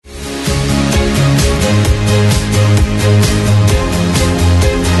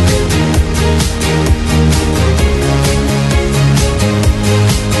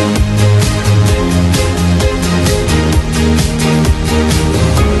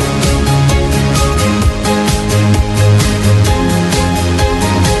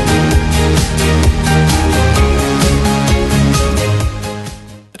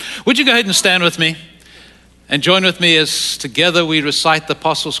Would you go ahead and stand with me and join with me as together we recite the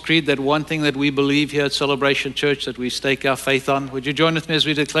Apostles' Creed, that one thing that we believe here at Celebration Church that we stake our faith on? Would you join with me as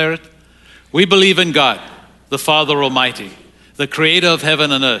we declare it? We believe in God, the Father Almighty, the creator of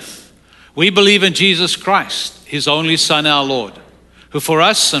heaven and earth. We believe in Jesus Christ, his only Son, our Lord, who for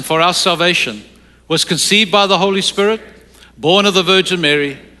us and for our salvation was conceived by the Holy Spirit, born of the Virgin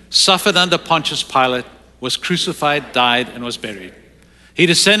Mary, suffered under Pontius Pilate, was crucified, died, and was buried. He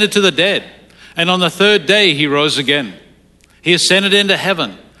descended to the dead, and on the third day he rose again. He ascended into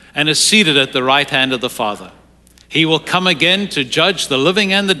heaven and is seated at the right hand of the Father. He will come again to judge the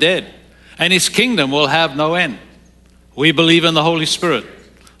living and the dead, and his kingdom will have no end. We believe in the Holy Spirit,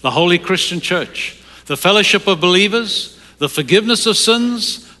 the holy Christian church, the fellowship of believers, the forgiveness of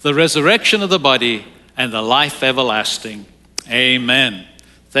sins, the resurrection of the body, and the life everlasting. Amen.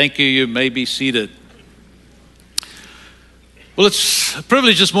 Thank you. You may be seated. Well, it's a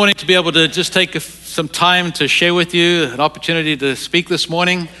privilege this morning to be able to just take some time to share with you an opportunity to speak this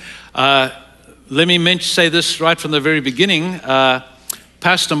morning. Let me say this right from the very beginning.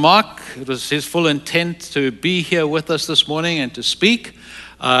 Pastor Mark, it was his full intent to be here with us this morning and to speak.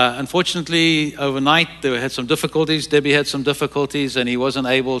 Unfortunately, overnight, they had some difficulties. Debbie had some difficulties, and he wasn't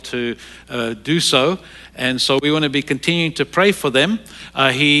able to do so. And so we want to be continuing to pray for them.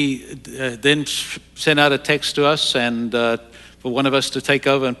 He then sent out a text to us and for one of us to take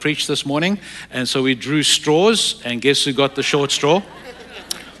over and preach this morning. And so we drew straws, and guess who got the short straw?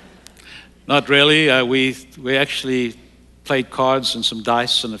 Not really. We actually played cards and some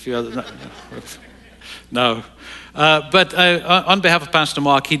dice and a few other... No. But on behalf of Pastor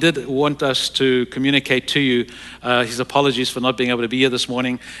Mark, he did want us to communicate to you his apologies for not being able to be here this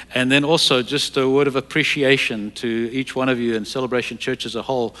morning, and then also just a word of appreciation to each one of you and Celebration Church as a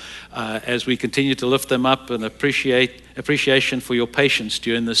whole as we continue to lift them up, and appreciation for your patience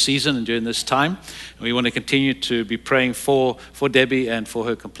during this season and during this time. And we want to continue to be praying for Debbie and for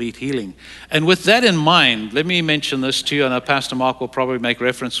her complete healing. And with that in mind, let me mention this to you. I know Pastor Mark will probably make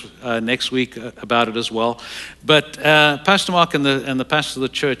reference next week about it as well. But Pastor Mark and the pastor of the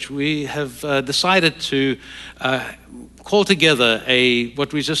church, we have decided to call together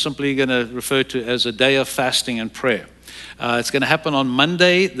what we're just simply going to refer to as a day of fasting and prayer. It's going to happen on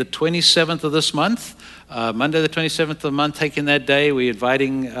Monday, the 27th of this month. Monday, the 27th of the month, taking that day. We're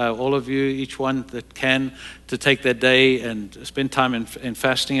inviting all of you, each one that can, to take that day and spend time in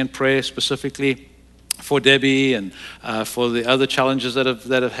fasting and prayer, specifically for Debbie and for the other challenges that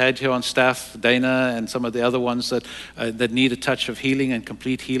have had here on staff, Dana and some of the other ones that need a touch of healing and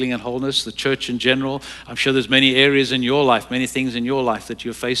complete healing and wholeness, the church in general. I'm sure there's many areas in your life, many things in your life that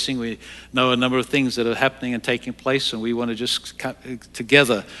you're facing. We know a number of things that are happening and taking place, and we want to just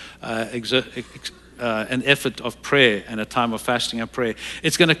together exert an effort of prayer and a time of fasting and prayer.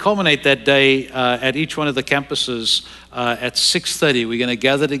 It's going to culminate that day at each one of the campuses at 6:30. We're going to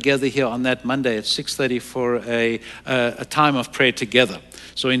gather together here on that Monday at 6:30 for a time of prayer together.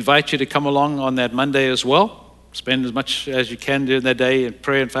 So I invite you to come along on that Monday as well. Spend as much as you can during that day in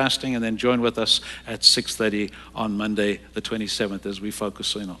prayer and fasting, and then join with us at 6:30 on Monday the 27th as we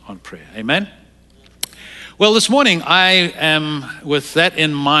focus on prayer. Amen? Well, this morning, I am, with that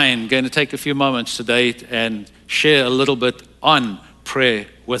in mind, going to take a few moments today and share a little bit on prayer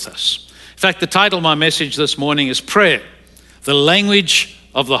with us. In fact, the title of my message this morning is Prayer, the Language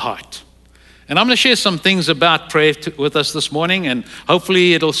of the Heart. And I'm going to share some things about prayer with us this morning, and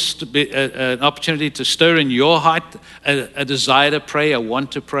hopefully it'll be an opportunity to stir in your heart a desire to pray, a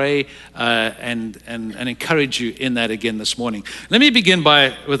want to pray, and encourage you in that again this morning. Let me begin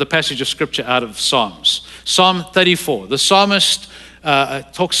with a passage of scripture out of Psalms. Psalm 34. The psalmist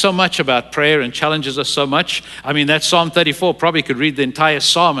talks so much about prayer and challenges us so much. I mean, that Psalm 34, probably could read the entire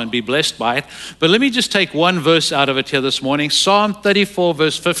psalm and be blessed by it. But let me just take one verse out of it here this morning. Psalm 34,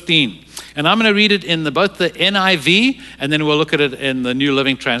 verse 15. And I'm going to read it in both the NIV, and then we'll look at it in the New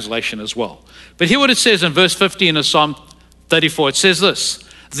Living Translation as well. But hear what it says in verse 15 of Psalm 34. It says this: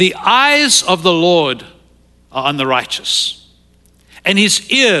 "The eyes of the Lord are on the righteous, and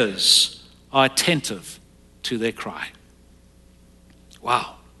his ears are attentive to their cry."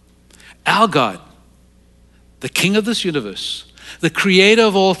 Wow. Our God, the King of this universe, the creator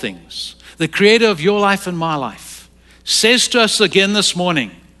of all things, the creator of your life and my life, says to us again this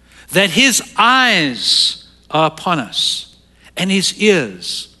morning that his eyes are upon us and his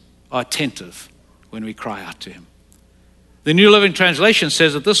ears are attentive when we cry out to him. The New Living Translation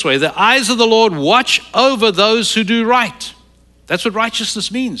says it this way: "The eyes of the Lord watch over those who do right." That's what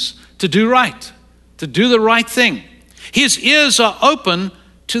righteousness means, to do right, to do the right thing. His ears are open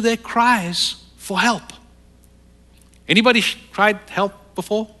to their cries for help. Anybody cried help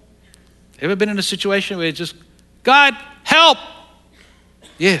before? Ever been in a situation where just, God, help?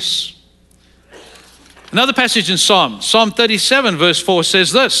 Yes. Another passage in Psalm 37 verse 4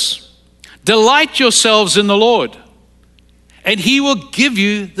 says this, delight yourselves in the Lord, and he will give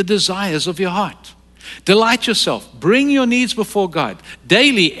you the desires of your heart. Delight yourself. Bring your needs before God.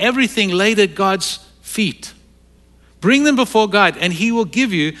 Daily, everything laid at God's feet. Bring them before God, and he will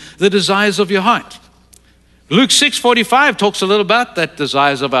give you the desires of your heart. Luke 6:45 talks a little about that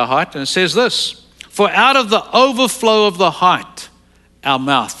desires of our heart, and it says this, for out of the overflow of the heart, our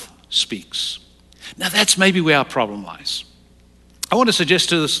mouth speaks. Now that's maybe where our problem lies. I want to suggest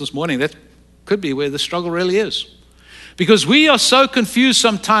to us this morning that could be where the struggle really is. Because we are so confused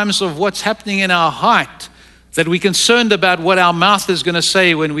sometimes of what's happening in our heart that we're concerned about what our mouth is going to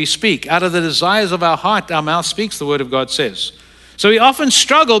say when we speak. Out of the desires of our heart, our mouth speaks, the Word of God says. So we often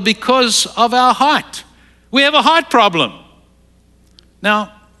struggle because of our heart. We have a heart problem.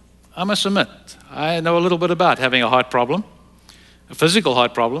 Now, I must admit, I know a little bit about having a heart problem, a physical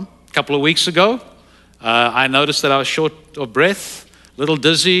heart problem. A couple of weeks ago, I noticed that I was short of breath, a little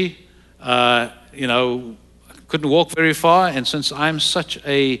dizzy, couldn't walk very far, and since I'm such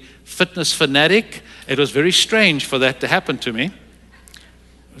a fitness fanatic, it was very strange for that to happen to me.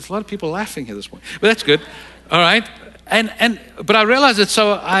 There's a lot of people laughing here this morning, but that's good. All right. But I realized that,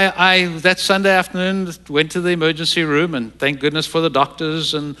 so I that Sunday afternoon went to the emergency room, and thank goodness for the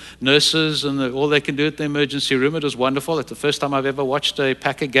doctors and nurses and all they can do at the emergency room. It was wonderful. It's the first time I've ever watched a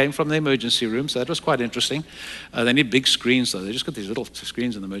Packer game from the emergency room, so that was quite interesting. They need big screens, though. They just got these little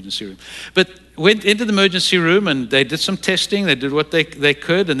screens in the emergency room. But went into the emergency room, and they did some testing. They did what they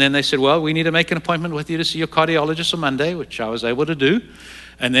could, and then they said, well, we need to make an appointment with you to see your cardiologist on Monday, which I was able to do.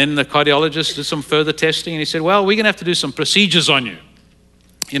 And then the cardiologist did some further testing, and he said, well, we're going to have to do some procedures on you.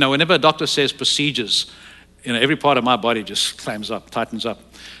 You know, whenever a doctor says procedures, every part of my body just clams up, tightens up.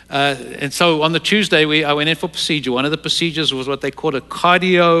 And so on the Tuesday, I went in for procedure. One of the procedures was what they called a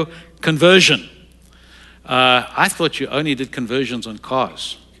cardio conversion. I thought you only did conversions on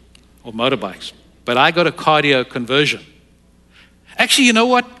cars or motorbikes, but I got a cardio conversion. Actually, you know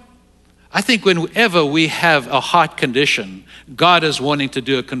what? I think whenever we have a heart condition, God is wanting to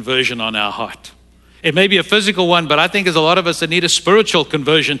do a conversion on our heart. It may be a physical one, but I think there's a lot of us that need a spiritual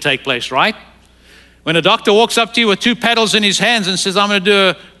conversion take place, right? When a doctor walks up to you with 2 paddles in his hands and says, I'm going to do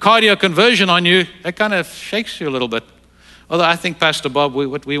a cardio conversion on you, that kind of shakes you a little bit. Although I think, Pastor Bob,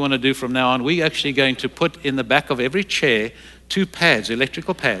 what we want to do from now on, we're actually going to put in the back of every chair 2 pads,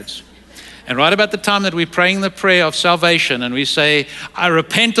 electrical pads. And right about the time that we're praying the prayer of salvation and we say, I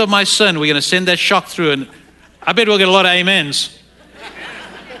repent of my sin, we're going to send that shock through, and I bet we'll get a lot of amens.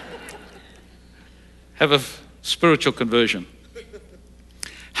 Have a spiritual conversion.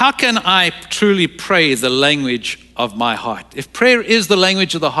 How can I truly pray the language of my heart? If prayer is the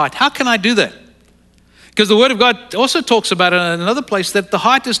language of the heart, how can I do that? Because the Word of God also talks about it in another place that the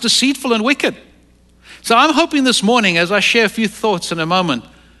heart is deceitful and wicked. So I'm hoping this morning, as I share a few thoughts in a moment,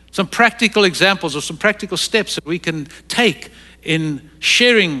 some practical examples or some practical steps that we can take in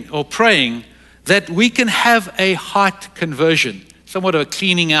sharing or praying, that we can have a heart conversion, somewhat of a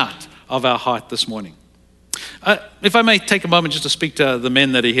cleaning out of our heart this morning. If I may take a moment just to speak to the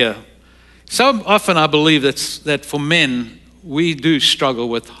men that are here. So often I believe that for men, we do struggle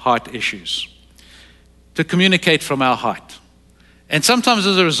with heart issues, to communicate from our heart. And sometimes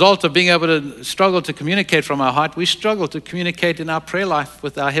as a result of being able to struggle to communicate from our heart, we struggle to communicate in our prayer life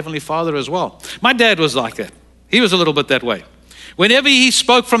with our Heavenly Father as well. My dad was like that. He was a little bit that way. Whenever he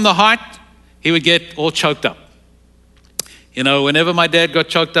spoke from the heart, he would get all choked up. Whenever my dad got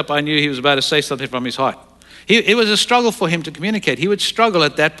choked up, I knew he was about to say something from his heart. It was a struggle for him to communicate. He would struggle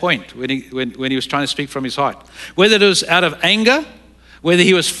at that point when he was trying to speak from his heart. Whether it was out of anger, whether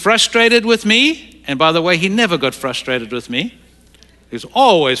he was frustrated with me, and by the way, he never got frustrated with me. He was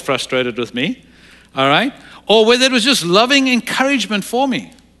always frustrated with me, all right? Or whether it was just loving encouragement for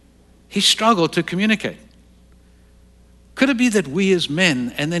me. He struggled to communicate. Could it be that we as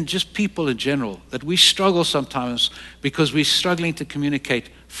men, and then just people in general, that we struggle sometimes because we're struggling to communicate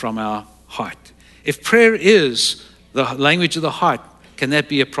from our heart? If prayer is the language of the heart, can that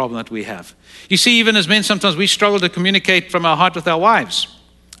be a problem that we have? You see, even as men, sometimes we struggle to communicate from our heart with our wives.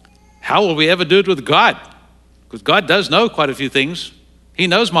 How will we ever do it with God? Because God does know quite a few things. He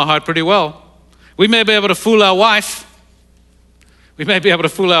knows my heart pretty well. We may be able to fool our wife. We may be able to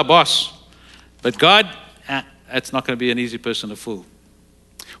fool our boss. But God, that's not going to be an easy person to fool.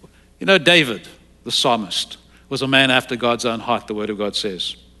 David, the psalmist, was a man after God's own heart, the Word of God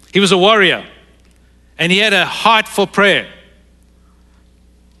says. He was a warrior, and he had a heart for prayer.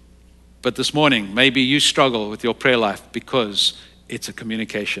 But this morning, maybe you struggle with your prayer life because It's a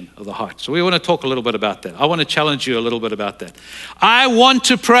communication of the heart. So we want to talk a little bit about that. I want to challenge you a little bit about that. I want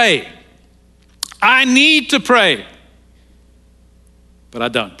to pray. I need to pray. But I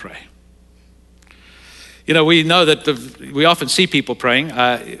don't pray. You know, we know that we often see people praying.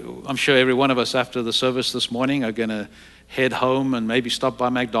 I'm sure every one of us after the service this morning are going to head home and maybe stop by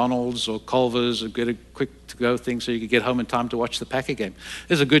McDonald's or Culver's or get a quick to-go thing so you can get home in time to watch the Packer game.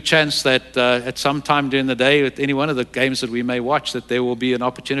 There's a good chance that at some time during the day, at any one of the games that we may watch, that there will be an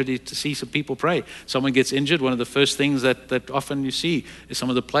opportunity to see some people pray. Someone gets injured, one of the first things that often you see is some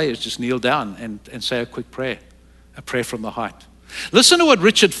of the players just kneel down and say a quick prayer, a prayer from the heart. Listen to what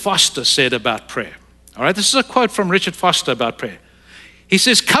Richard Foster said about prayer. All right, this is a quote from Richard Foster about prayer. He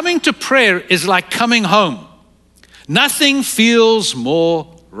says, coming to prayer is like coming home. Nothing feels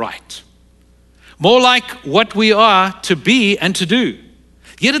more right, more like what we are to be and to do.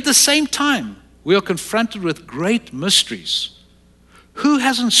 Yet at the same time, we are confronted with great mysteries. Who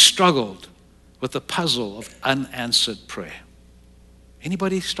hasn't struggled with the puzzle of unanswered prayer?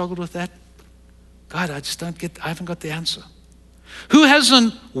 Anybody struggled with that? God, I haven't got the answer. Who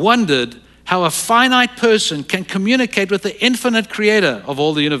hasn't wondered how a finite person can communicate with the infinite creator of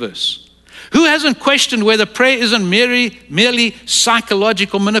all the universe? Who hasn't questioned whether prayer isn't merely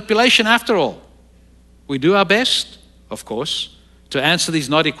psychological manipulation after all? We do our best, of course, to answer these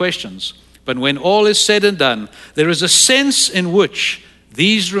knotty questions. But when all is said and done, there is a sense in which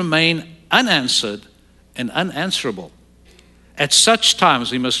these remain unanswered and unanswerable. At such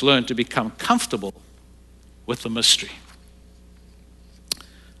times, we must learn to become comfortable with the mystery.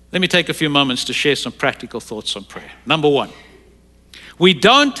 Let me take a few moments to share some practical thoughts on prayer. Number one, we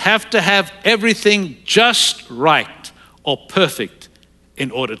don't have to have everything just right or perfect in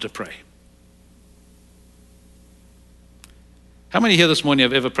order to pray. How many here this morning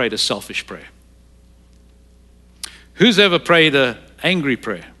have ever prayed a selfish prayer? Who's ever prayed an angry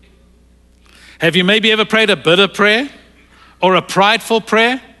prayer? Have you maybe ever prayed a bitter prayer or a prideful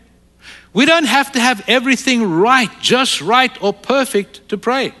prayer? We don't have to have everything right, just right or perfect to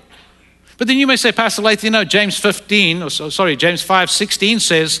pray. But then you may say, Pastor Latham, James 5:16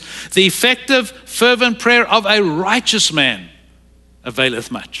 says, the effective, fervent prayer of a righteous man availeth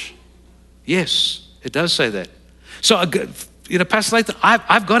much. Yes, it does say that. So, Pastor Latham,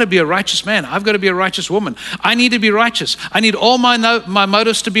 I've got to be a righteous man. I've got to be a righteous woman. I need to be righteous. I need all my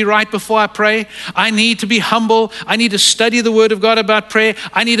motives to be right before I pray. I need to be humble. I need to study the Word of God about prayer.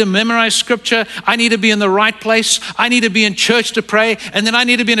 I need to memorize Scripture. I need to be in the right place. I need to be in church to pray. And then I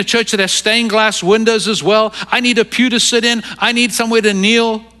need to be in a church that has stained glass windows as well. I need a pew to sit in. I need somewhere to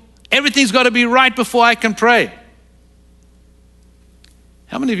kneel. Everything's got to be right before I can pray.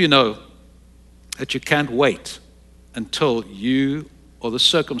 How many of you know that you can't wait until you or the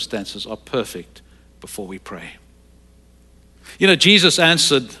circumstances are perfect before we pray? Jesus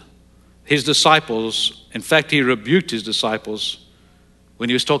answered his disciples. In fact, he rebuked his disciples when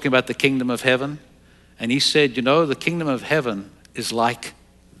he was talking about the kingdom of heaven. And he said, the kingdom of heaven is like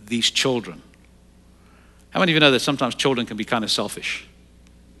these children. How many of you know that sometimes children can be kind of selfish?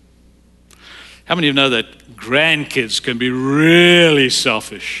 How many of you know that grandkids can be really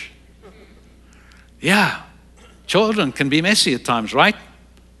selfish? Yeah. Children can be messy at times, right?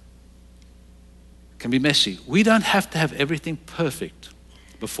 Can be messy. We don't have to have everything perfect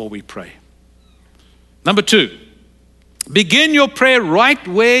before we pray. Number two, begin your prayer right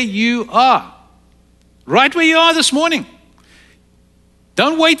where you are. Right where you are this morning.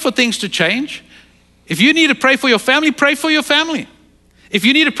 Don't wait for things to change. If you need to pray for your family, pray for your family. If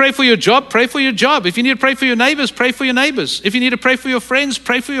you need to pray for your job, pray for your job. If you need to pray for your neighbors, pray for your neighbors. If you need to pray for your friends,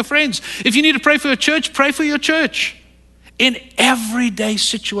 pray for your friends. If you need to pray for your church, pray for your church. In everyday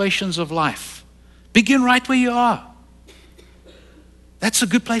situations of life, begin right where you are. That's a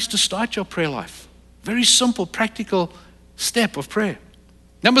good place to start your prayer life. Very simple, practical step of prayer.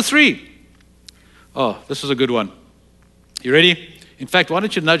 Number three. Oh, this is a good one. You ready? In fact, why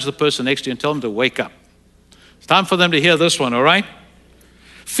don't you nudge the person next to you and tell them to wake up? It's time for them to hear this one, all right?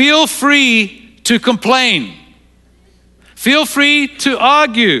 Feel free to complain. Feel free to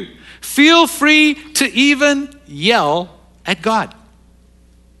argue. Feel free to even yell at God.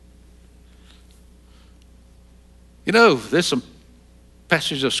 There's some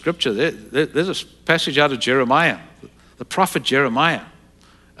passages of Scripture. There's a passage out of Jeremiah, the prophet Jeremiah,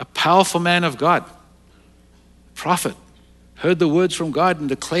 a powerful man of God, prophet, heard the words from God and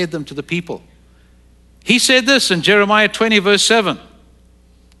declared them to the people. He said this in Jeremiah 20, verse 7.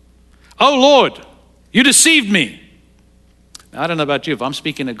 Oh Lord, you deceived me. Now, I don't know about you. If I'm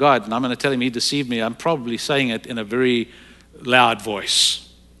speaking to God and I'm going to tell him he deceived me, I'm probably saying it in a very loud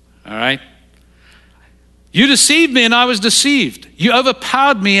voice. All right? You deceived me and I was deceived. You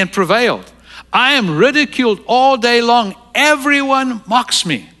overpowered me and prevailed. I am ridiculed all day long. Everyone mocks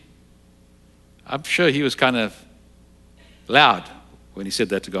me. I'm sure he was kind of loud when he said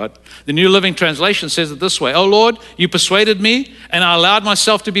that to God. The New Living Translation says it this way: "Oh Lord, you persuaded me and I allowed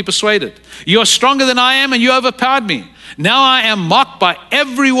myself to be persuaded. You are stronger than I am and you overpowered me. Now I am mocked by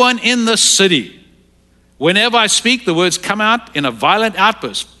everyone in the city. Whenever I speak, the words come out in a violent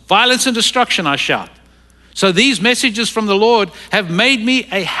outburst. Violence and destruction, I shout. So these messages from the Lord have made me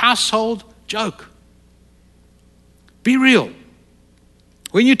a household joke." Be real.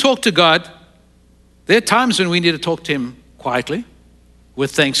 When you talk to God, there are times when we need to talk to him quietly,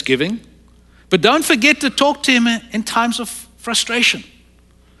 with thanksgiving. But don't forget to talk to him in times of frustration,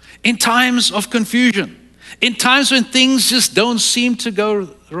 in times of confusion, in times when things just don't seem to go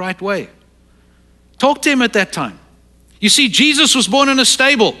the right way. Talk to him at that time. You see, Jesus was born in a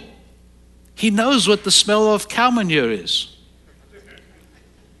stable. He knows what the smell of cow manure is.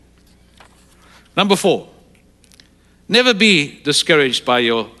 Number 4, never be discouraged by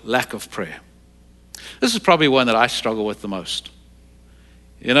your lack of prayer. This is probably one that I struggle with the most.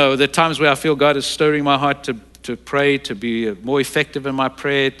 You know, there are times where I feel God is stirring my heart to pray, to be more effective in my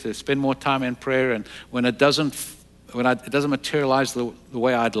prayer, to spend more time in prayer. And when it doesn't materialize the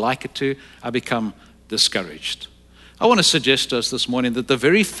way I'd like it to, I become discouraged. I want to suggest to us this morning that the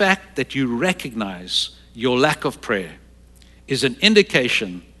very fact that you recognize your lack of prayer is an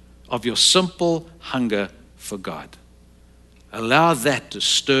indication of your simple hunger for God. Allow that to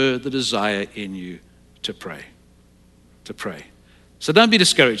stir the desire in you to pray. So don't be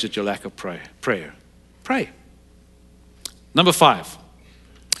discouraged at your lack of prayer. Pray. Number 5,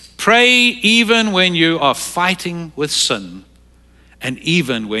 pray even when you are fighting with sin and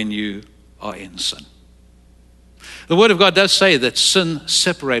even when you are in sin. The Word of God does say that sin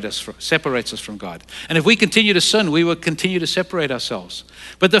separates us from God. And if we continue to sin, we will continue to separate ourselves.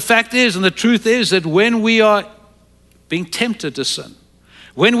 But the fact is, and the truth is, that when we are being tempted to sin,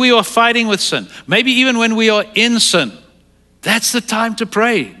 when we are fighting with sin, maybe even when we are in sin, that's the time to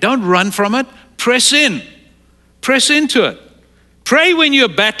pray. Don't run from it. Press in. Press into it. Pray when you're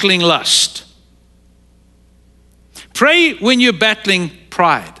battling lust. Pray when you're battling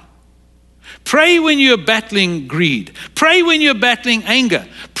pride. Pray when you're battling greed. Pray when you're battling anger.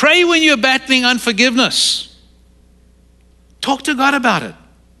 Pray when you're battling unforgiveness. Talk to God about it.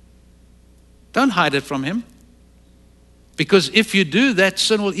 Don't hide it from him. Because if you do, that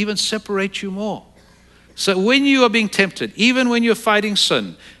sin will even separate you more. So when you are being tempted, even when you're fighting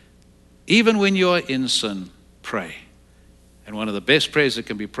sin, even when you're in sin, pray. And one of the best prayers that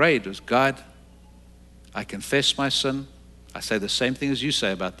can be prayed is, God, I confess my sin. I say the same thing as you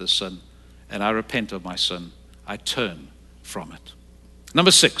say about this sin. And I repent of my sin. I turn from it.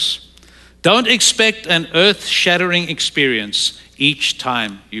 Number 6, don't expect an earth-shattering experience each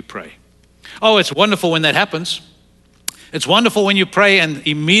time you pray. Oh, it's wonderful when that happens. It's wonderful when you pray and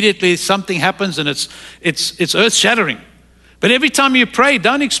immediately something happens and it's earth-shattering. But every time you pray,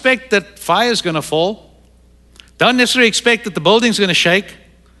 don't expect that fire's going to fall. Don't necessarily expect that the building's going to shake.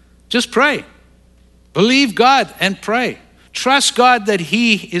 Just pray. Believe God and pray. Trust God that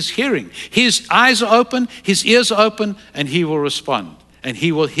he is hearing. His eyes are open, his ears are open, and he will respond. And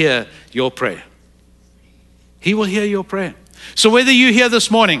he will hear your prayer. He will hear your prayer. So whether you're here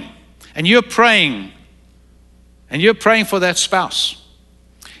this morning and you're praying for that spouse,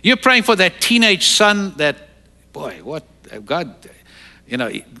 you're praying for that teenage son that, boy, what, God,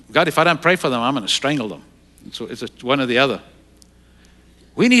 God, if I don't pray for them, I'm going to strangle them. So it's one or the other.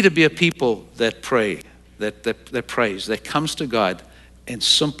 We need to be a people that pray. That prays, that comes to God and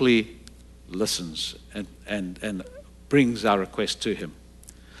simply listens and brings our request to him.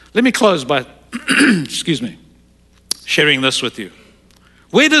 Let me close by, sharing this with you.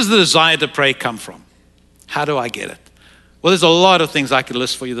 Where does the desire to pray come from? How do I get it? Well, there's a lot of things I could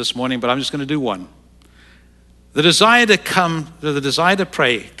list for you this morning, but I'm just going to do one. The desire to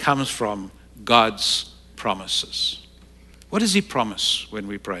pray comes from God's promises. What does he promise when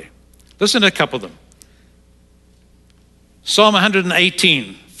we pray? Listen to a couple of them. Psalm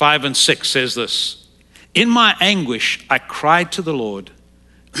 118, 5 and 6 says this: "In my anguish, I cried to the Lord,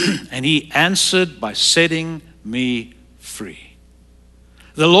 and he answered by setting me free.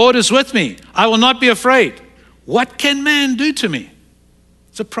 The Lord is with me. I will not be afraid. What can man do to me?"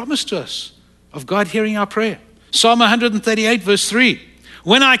 It's a promise to us of God hearing our prayer. Psalm 138, verse 3.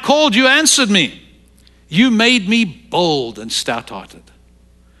 "When I called, you answered me. You made me bold and stout-hearted."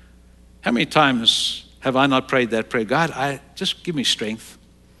 How many times have I not prayed that prayer? God, just give me strength.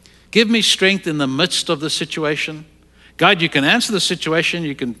 Give me strength in the midst of the situation. God, you can answer the situation,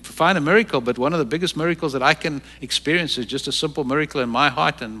 you can provide a miracle, but one of the biggest miracles that I can experience is just a simple miracle in my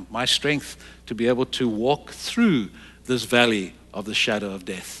heart and my strength to be able to walk through this valley of the shadow of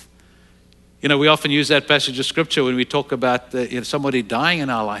death. You know, we often use that passage of scripture when we talk about somebody dying in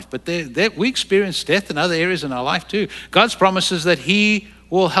our life, but we experience death in other areas in our life too. God's promises that He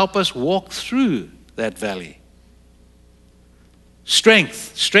will help us walk through that valley.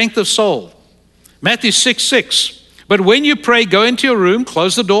 Strength of soul. Matthew 6:6. But when you pray, go into your room,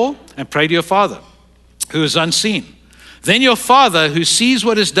 close the door, and pray to your Father, who is unseen. Then your Father, who sees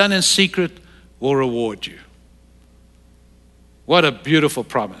what is done in secret, will reward you. What a beautiful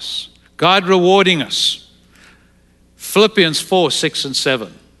promise. God rewarding us. Philippians 4:6 and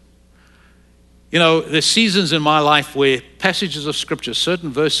 7. You know, there's seasons in my life where passages of Scripture,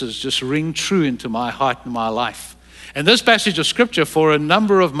 certain verses just ring true into my heart and my life. And this passage of Scripture for a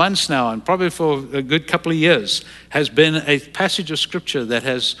number of months now, and probably for a good couple of years, has been a passage of Scripture that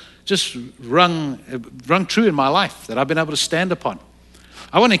has just rung true in my life, that I've been able to stand upon.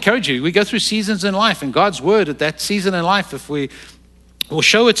 I want to encourage you, we go through seasons in life, and God's Word at that season in life, if we will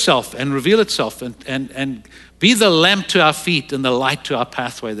show itself and reveal itself and be the lamp to our feet and the light to our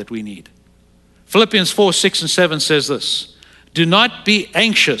pathway that we need. Philippians 4:6 and 7 says this: do not be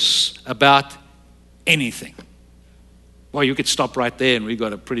anxious about anything. Well, you could stop right there and we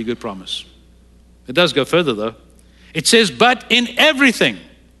got a pretty good promise. It does go further though. It says, but in everything,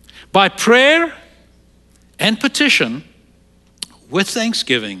 by prayer and petition, with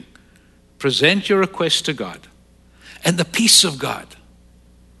thanksgiving, present your requests to God. And the peace of God,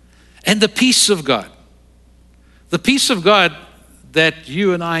 and the peace of God that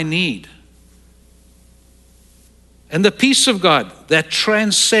you and I need, and the peace of God that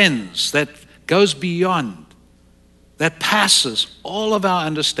transcends, that goes beyond, that passes all of our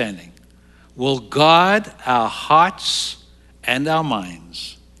understanding, will guard our hearts and our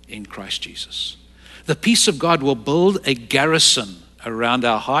minds in Christ Jesus. The peace of God will build a garrison around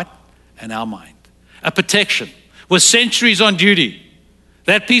our heart and our mind, a protection with sentries on duty.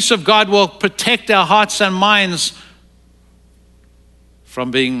 That peace of God will protect our hearts and minds from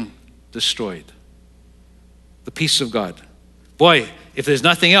being destroyed. The peace of God. Boy, if there's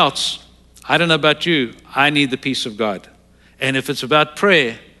nothing else, I don't know about you, I need the peace of God. And if it's about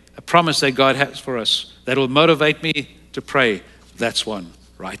prayer, a promise that God has for us that will motivate me to pray, that's one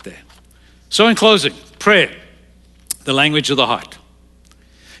right there. So in closing, prayer, the language of the heart.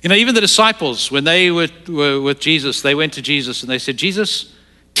 You know, even the disciples, when they were with Jesus, they went to Jesus and they said, Jesus,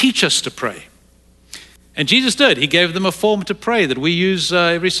 teach us to pray. And Jesus did. He gave them a form to pray that we use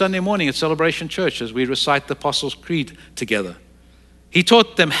every Sunday morning at Celebration Church as we recite the Apostles' Creed together. He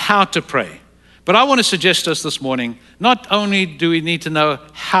taught them how to pray. But I want to suggest to us this morning, not only do we need to know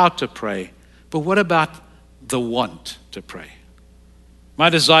how to pray, but what about the want to pray? My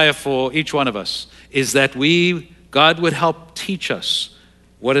desire for each one of us is that God would help teach us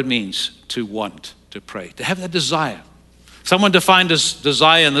what it means to want to pray, to have that desire. Someone defined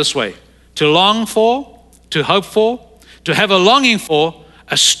desire in this way: to long for, to hope for, to have a longing for,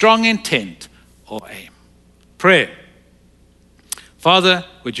 a strong intent or aim. Prayer. Father,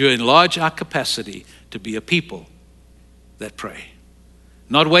 would you enlarge our capacity to be a people that pray?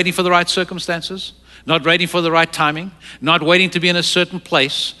 Not waiting for the right circumstances, not waiting for the right timing, not waiting to be in a certain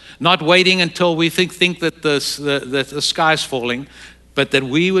place, not waiting until we think that the sky's falling, but that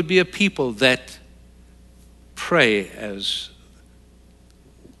we would be a people that pray as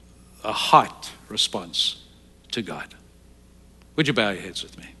a heart response to God. Would you bow your heads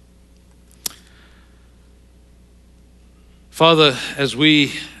with me? Father, as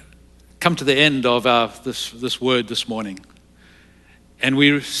we come to the end of this word this morning, and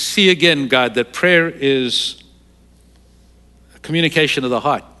we see again, God, that prayer is a communication of the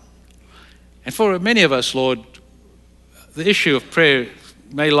heart. And for many of us, Lord, the issue of prayer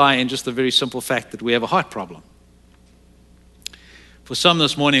may lie in just the very simple fact that we have a heart problem. For some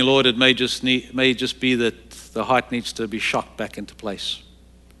this morning, Lord, it may just be that the heart needs to be shocked back into place.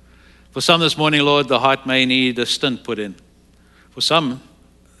 For some this morning, Lord, the heart may need a stent put in. For some,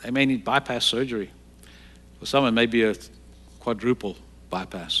 they may need bypass surgery. For some, it may be a quadruple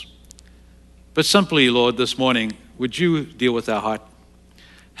bypass. But simply, Lord, this morning, would you deal with our heart?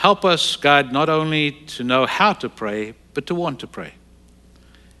 Help us, God, not only to know how to pray, but to want to pray.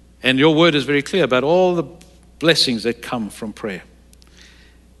 And your word is very clear about all the blessings that come from prayer.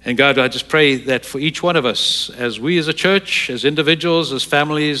 And God, I just pray that for each one of us, as we as a church, as individuals, as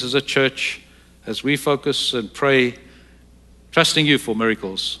families, as a church, as we focus and pray, trusting you for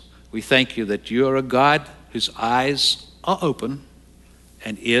miracles, we thank you that you are a God whose eyes are open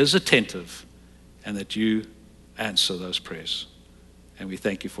and ears attentive, and that you answer those prayers. And we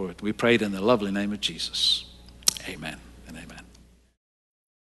thank you for it. We pray it in the lovely name of Jesus. Amen and amen.